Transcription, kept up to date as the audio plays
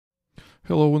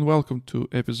Hello and welcome to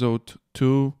episode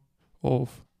 2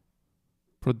 of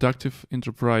Productive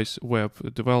Enterprise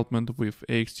Web Development with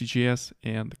ExtJS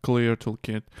and Clear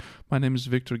Toolkit. My name is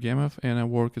Victor Gemov and I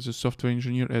work as a software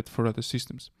engineer at Furata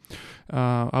Systems.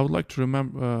 I would like to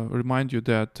remind you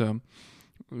that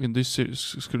in this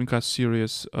screencast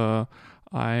series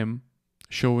I'm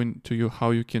showing to you how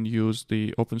you can use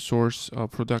the open source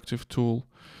productive tool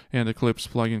and Eclipse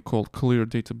plugin called Clear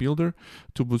Data Builder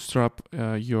to bootstrap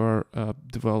your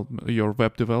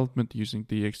web development using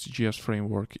the ExtJS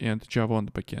framework and Java on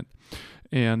the backend.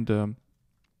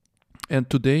 And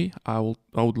today I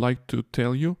would like to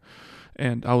tell you,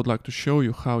 and I would like to show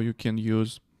you how you can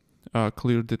use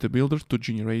Clear Data Builder to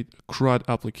generate CRUD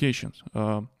applications.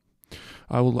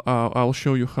 I'll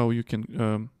show you how you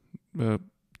can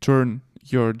turn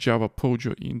your Java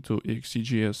Pojo into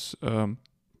ExtJS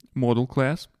model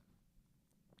class.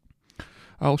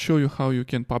 I'll show you how you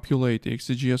can populate the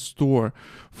ExtJS store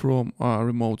from a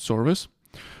remote service.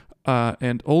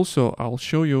 And also I'll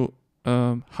show you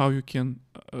how you can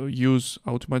use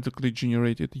automatically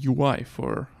generated UI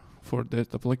for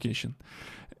that application.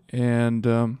 And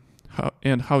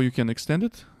how you can extend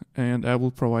it. And I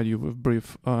will provide you with a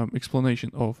brief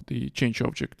explanation of the change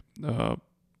object.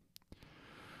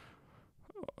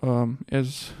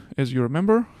 As you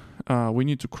remember, we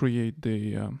need to create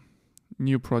the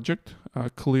new project,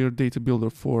 Clear Data Builder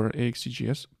for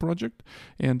ExtJS project.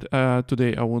 And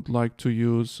today I would like to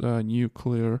use a new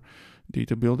Clear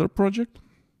Data Builder project.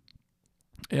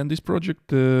 And this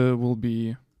project will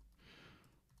be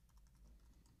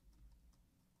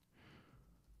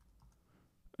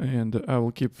and I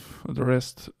will keep the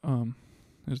rest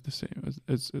as the same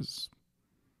as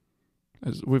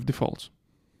with defaults.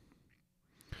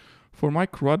 For my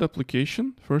CRUD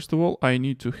application, first of all, I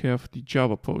need to have the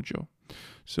Java Pojo.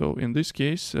 So in this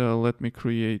case, let me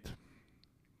create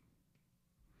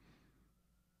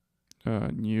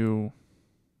a new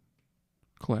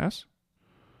class.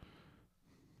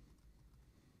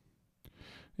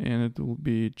 And it will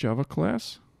be Java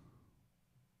class.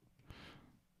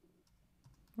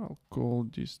 I'll call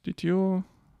this DTO.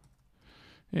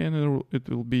 And it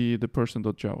will be the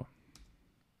person.java.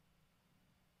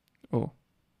 Oh.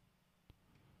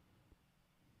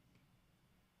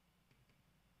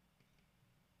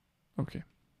 Okay.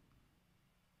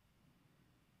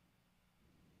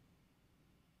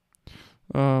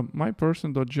 My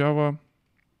person.java,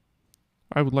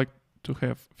 I would like to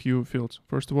have few fields.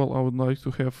 First of all, I would like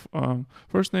to have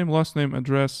first name, last name,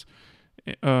 address,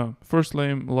 first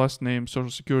name, last name,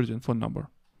 social security, and phone number.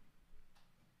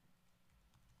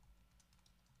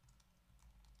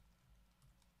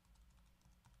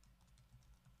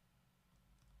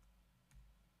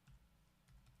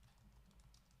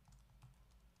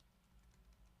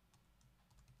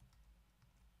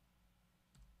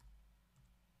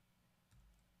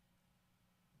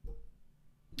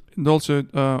 And also,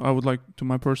 I would like to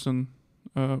my person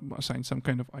assign some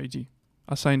kind of ID.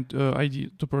 Assigned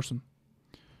ID to person.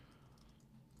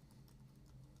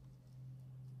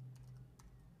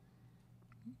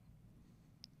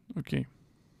 Okay.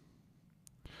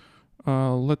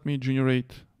 Let me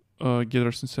generate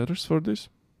getters and setters for this.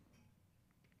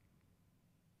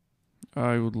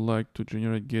 I would like to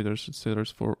generate getters and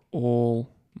setters for all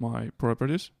my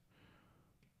properties.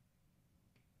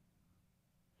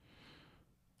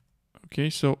 Okay,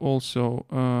 so also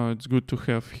it's good to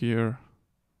have here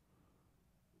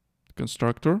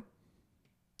constructor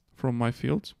from my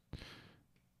fields.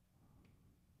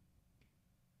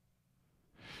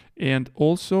 And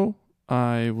also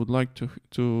I would like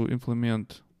to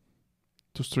implement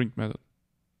toString method.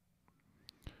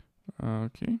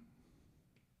 Okay.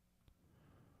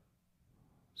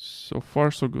 So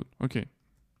far so good. Okay.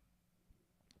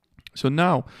 So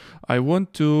now I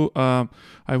want to have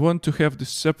the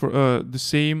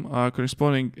same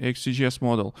corresponding ExtJS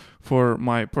model for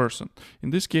my person. In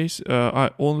this case, I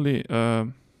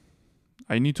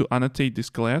need to annotate this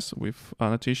class with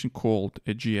annotation called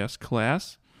a JS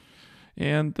class,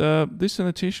 and this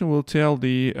annotation will tell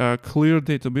the Clear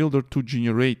Data Builder to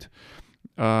generate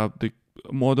the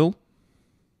model.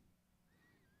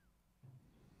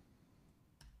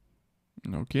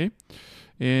 Okay,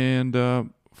 and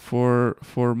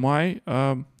for my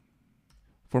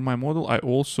model, I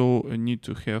also need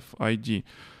to have ID.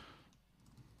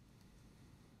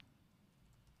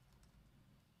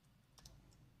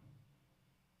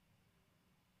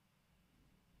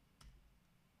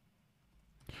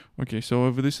 Okay, so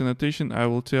with this annotation, I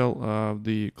will tell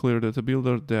the Clear Data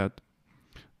Builder that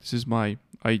this is my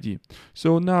ID.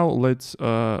 So now let's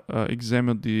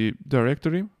examine the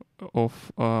directory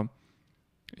of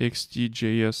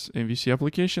Ext.js MVC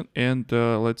application, and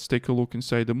let's take a look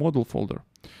inside the model folder.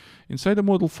 Inside the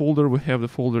model folder, we have the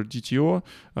folder DTO,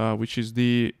 which is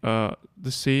the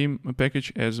same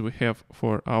package as we have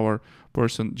for our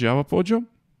person Java Pojo.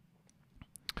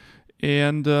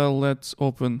 And let's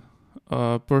open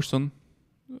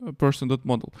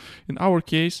person.model. In our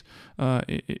case,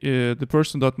 the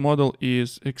person.model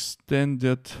is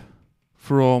extended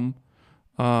from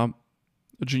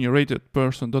generated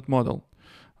person.model.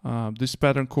 This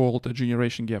pattern called a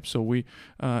generation gap. So we,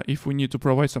 if we need to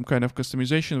provide some kind of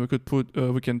customization,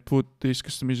 we can put this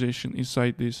customization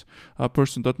inside this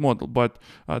person.model. But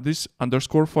this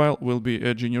underscore file will be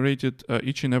generated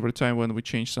each and every time when we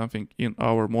change something in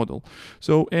our model.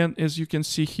 So, and as you can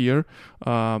see here,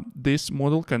 this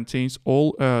model contains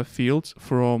all fields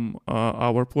from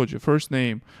our project: first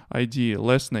name, ID,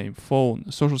 last name,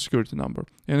 phone, social security number,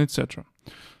 and etc.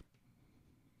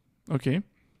 Okay.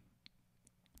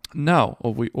 Now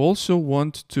we also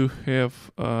want to have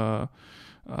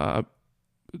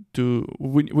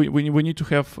we need to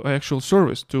have actual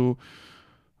service to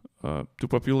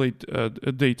populate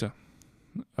data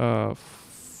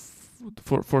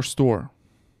for store.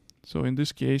 So in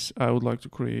this case, I would like to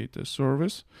create a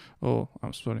service. Oh,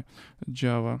 I'm sorry,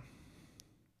 Java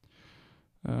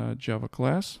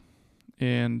class,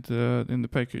 and in the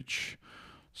package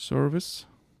service,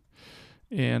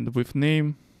 and with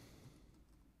name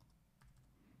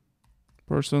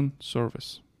person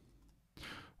service.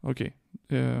 Okay.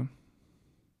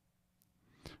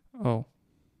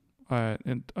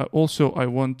 Also I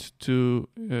want to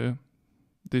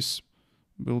this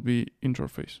will be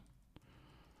interface.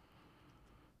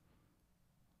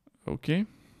 Okay.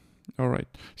 All right.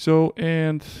 So,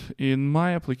 and in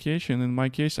my application, in my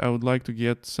case, I would like to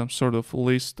get some sort of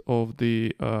list of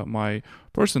the my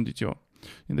person DTO.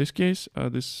 In this case,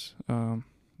 this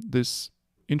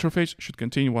interface should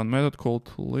contain one method called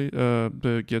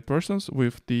the getPersons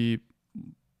with the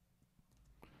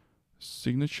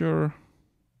signature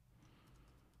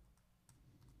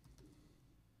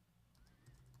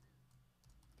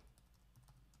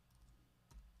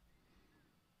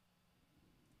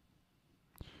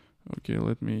okay,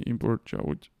 let me import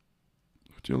Java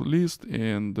list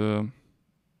and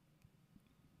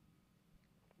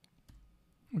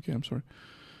okay, I'm sorry.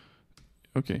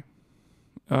 Okay.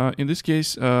 In this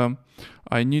case,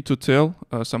 I need to tell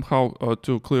somehow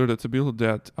to clear that ability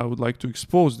that I would like to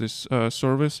expose this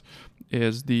service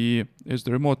as the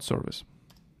remote service.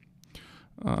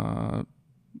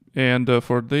 And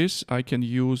for this, I can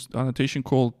use annotation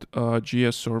called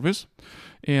GS service.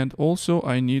 And also,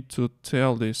 I need to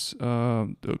tell this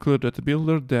clear data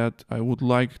builder that I would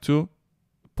like to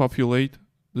populate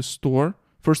the store.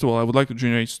 First of all, I would like to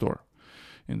generate store.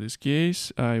 In this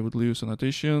case, I would use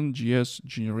annotation GS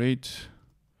generate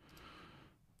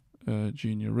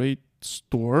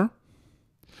store,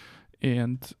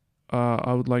 and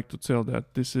I would like to tell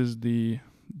that this is the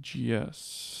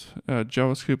GS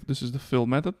JavaScript. This is the fill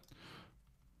method.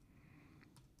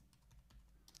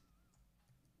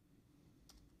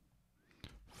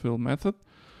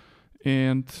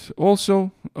 And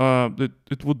also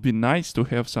it would be nice to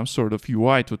have some sort of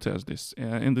UI to test this.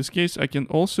 In this case, I can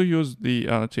also use the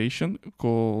annotation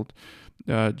called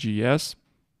GS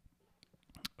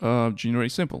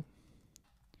generate simple.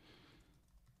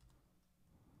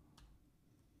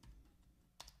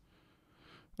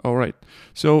 All right.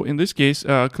 So in this case,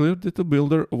 Clear Data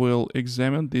Builder will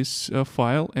examine this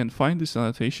file and find this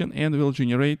annotation, and will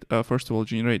generate, first of all,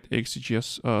 generate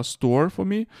ExtJS store for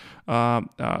me, and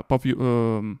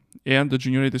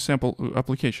generate the sample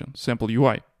application, sample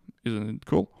UI. Isn't it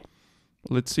cool?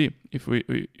 Let's see if we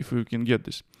can get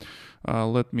this.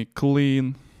 Let me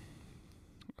clean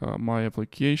my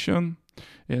application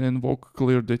and invoke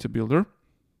Clear Data Builder.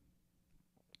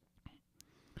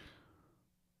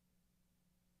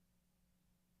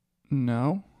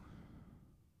 Now,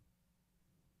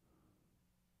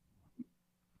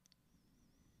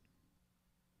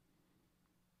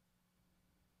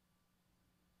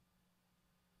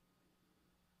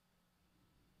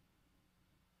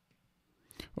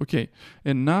 okay,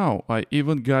 and now I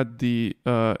even got the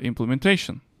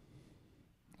implementation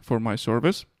for my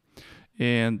service.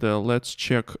 And let's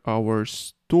check our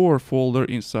store folder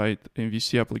inside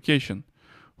MVC application.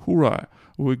 Hurrah!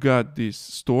 We got this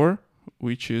store,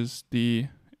 which is the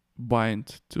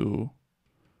bind to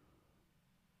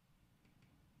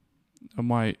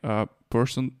my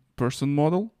person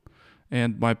model,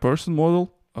 and my person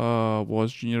model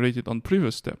was generated on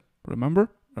previous step.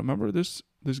 Remember this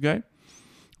guy?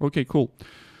 Okay, cool.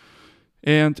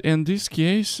 And in this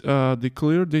case, the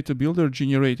clear data builder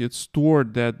generated store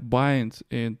that binds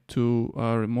into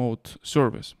a remote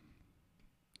service.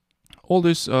 All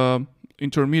this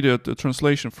intermediate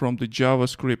translation from the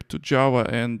JavaScript to Java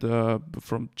and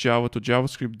from Java to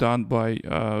JavaScript done by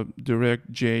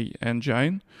Direct.J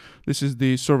engine. This is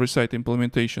the server-side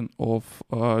implementation of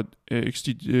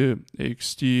Ext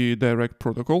Direct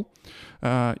protocol.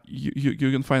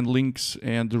 You can find links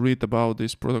and read about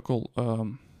this protocol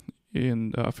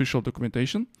in official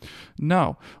documentation.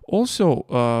 Now, also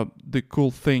the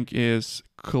cool thing is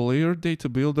clear data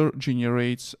builder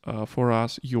generates for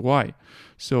us UI.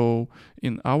 So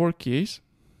in our case,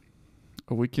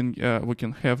 we can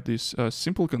have this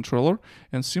simple controller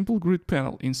and simple grid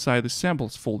panel inside the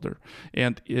samples folder,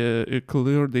 and a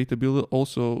clear data builder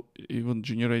also even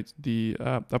generates the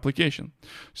application.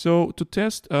 So to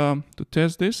test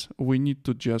this, we need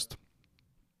to just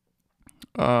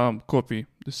copy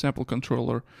the sample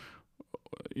controller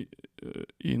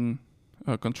in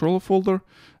a controller folder,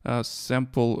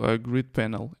 sample grid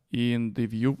panel in the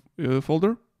view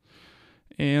folder,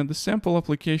 and the sample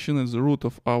application is the root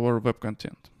of our web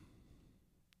content.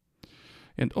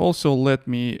 And also let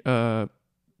me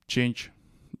change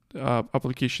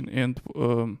application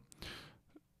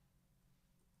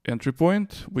entry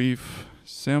point with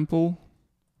sample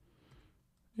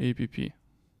app.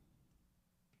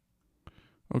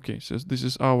 Okay, so this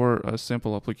is our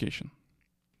sample application.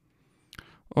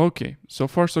 Okay, so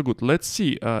far so good. Let's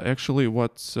see actually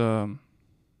what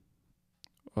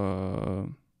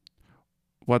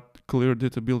clear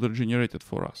data builder generated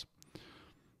for us.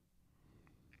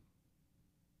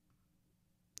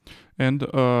 And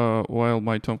while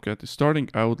my Tomcat is starting,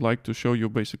 I would like to show you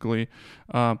basically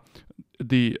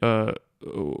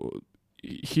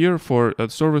here for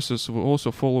services, we're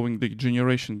also following the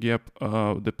generation gap,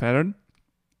 the pattern.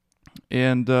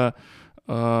 And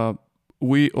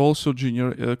we also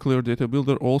clear data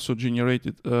builder also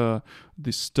generated the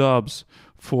stubs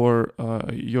for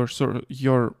your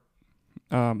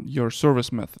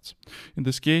service methods. In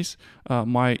this case,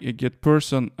 my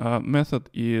getPerson method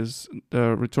is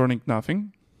returning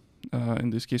nothing. In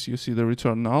this case, you see the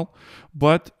return null,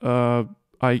 but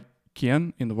I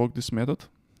can invoke this method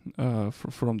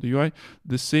from the UI.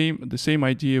 The same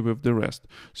idea with the rest.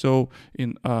 So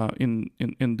in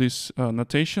this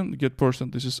notation,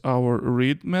 getPerson, this is our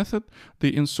read method.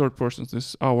 The insert_person, this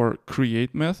is our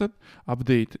create method.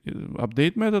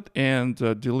 Update method, and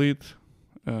delete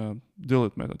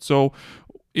method. So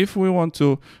if we want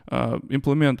to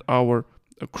implement our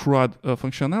CRUD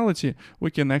functionality,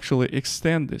 we can actually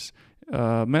extend this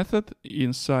method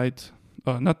inside,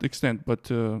 not extend, but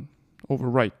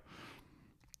override.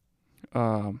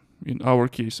 In our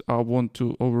case, I want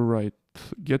to override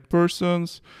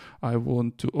getPersons. I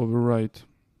want to override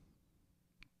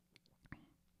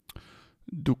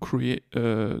do create,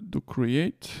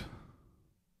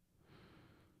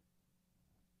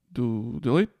 do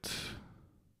delete,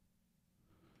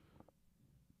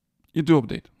 you do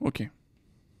update. Okay.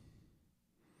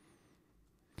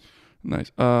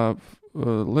 Nice.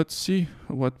 Let's see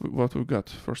what we got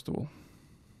first of all.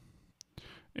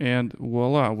 And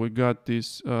voila, we got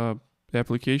this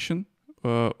application,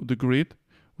 the grid,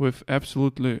 with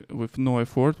no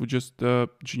effort. We just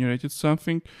generated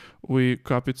something, we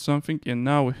copied something, and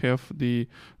now we have these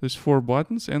 4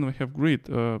 buttons, and we have grid,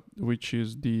 which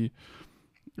is the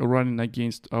running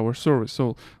against our service.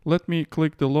 So let me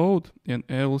click the load, and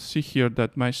I will see here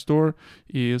that my store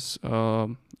is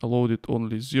loaded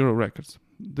only 0 records.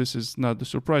 This is not the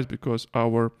surprise because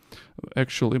our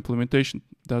actual implementation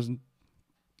doesn't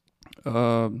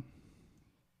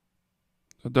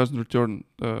return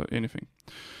anything.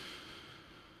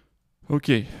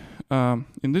 Okay,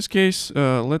 in this case,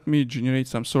 let me generate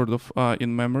some sort of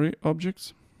in-memory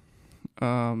objects.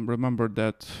 Remember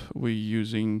that we're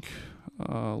using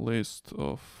a list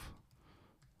of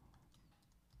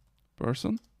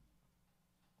person.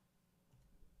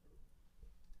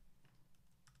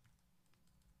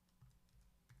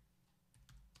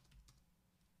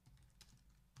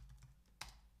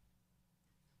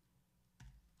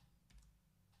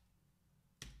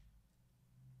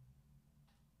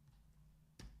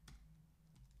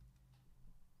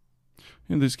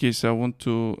 In this case, I want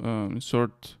to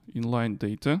insert inline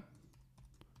data,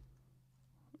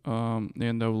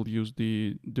 and I will use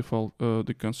the default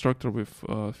the constructor with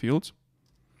fields.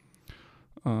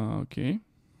 Okay.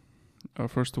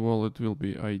 First of all, it will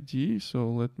be ID. So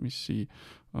let me see,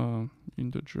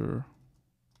 integer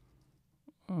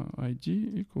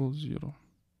ID equals 0.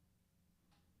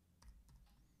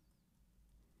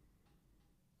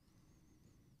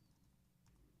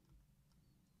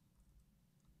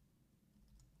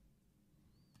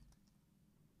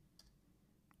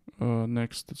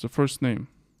 Next, it's the first name,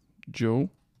 Joe.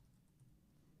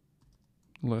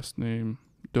 Last name,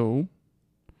 Doe.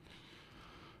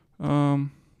 And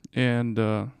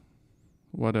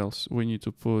what else? We need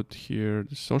to put here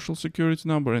the social security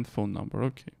number and phone number.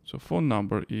 Okay, so phone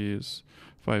number is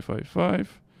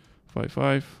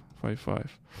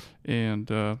 555-5555. And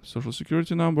social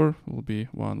security number will be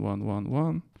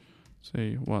 1111.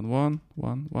 Say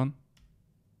 111111,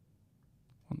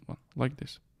 like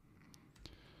this.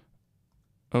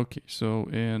 Okay, so,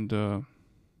 and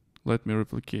let me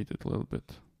replicate it a little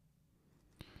bit.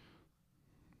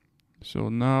 So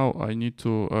now I need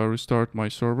to restart my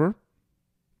server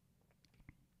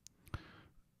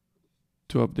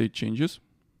to update changes.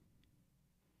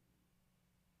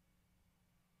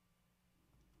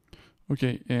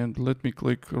 Okay, and let me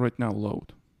click right now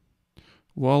load.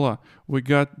 Voila, we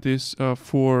got this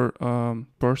 4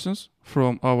 persons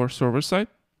from our server side.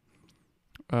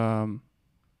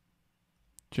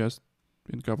 Just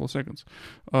in a couple of seconds.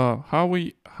 How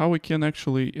we can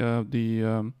actually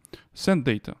send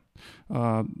data.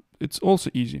 It's also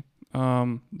easy.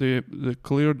 The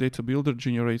clear data builder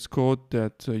generates code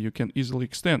that you can easily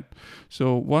extend.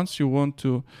 So once you want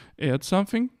to add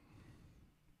something,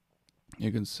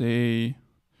 you can say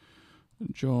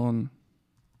John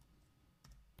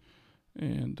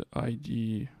and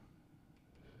ID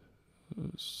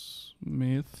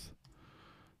Smith,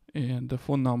 and the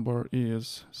phone number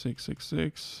is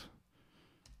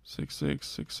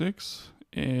 666-6666,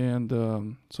 and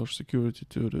social security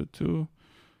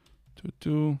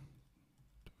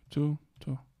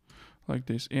 2222222, like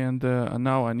this. And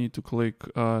now I need to click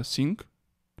sync,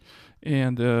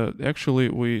 and actually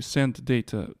we send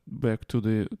data back to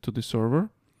the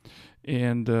server.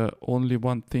 And only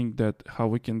one thing that how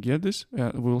we can get this,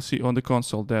 we'll see on the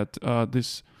console that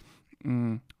this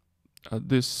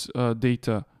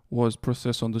data was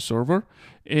processed on the server,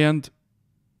 and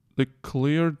the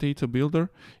clear data builder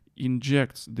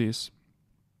injects this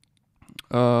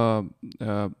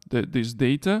this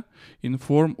data in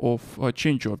form of a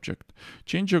change object.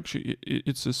 Change object,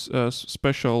 it's a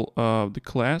special the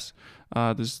class.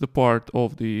 This is the part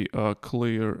of the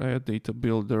clear data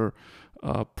builder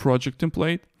project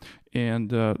template, and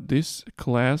this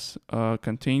class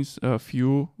contains a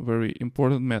few very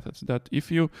important methods that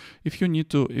if you need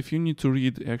to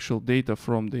read actual data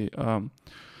from the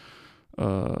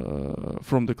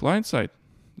client side,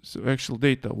 so actual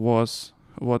data was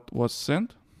what was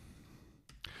sent.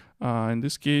 In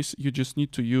this case, you just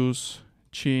need to use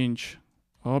change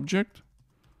object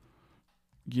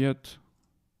get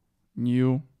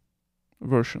new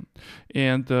version,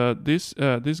 and this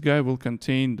guy will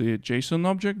contain the JSON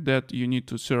object that you need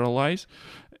to serialize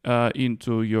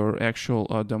into your actual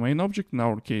domain object. In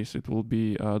our case, it will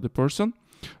be the person,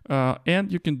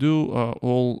 and you can do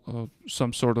all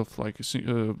some sort of like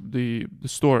the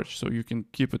storage. So you can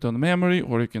keep it on memory,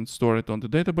 or you can store it on the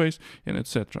database, and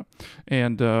etc.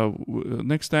 And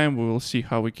next time we will see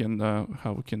how we can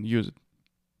use it.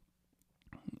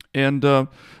 And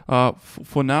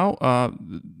for now,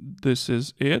 this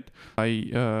is it.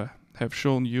 I have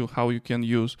shown you how you can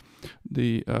use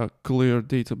the clear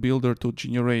data builder to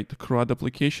generate CRUD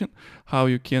application, how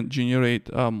you can generate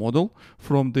a model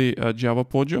from the Java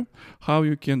Podio, how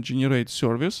you can generate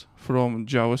service from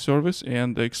Java service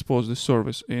and expose the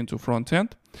service into front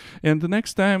end. And the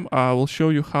next time I will show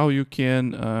you how you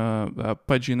can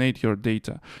paginate your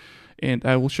data. And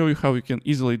I will show you how you can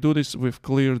easily do this with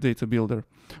Clear Data Builder.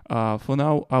 For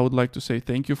now, I would like to say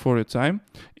thank you for your time,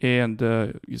 and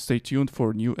stay tuned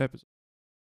for new episodes.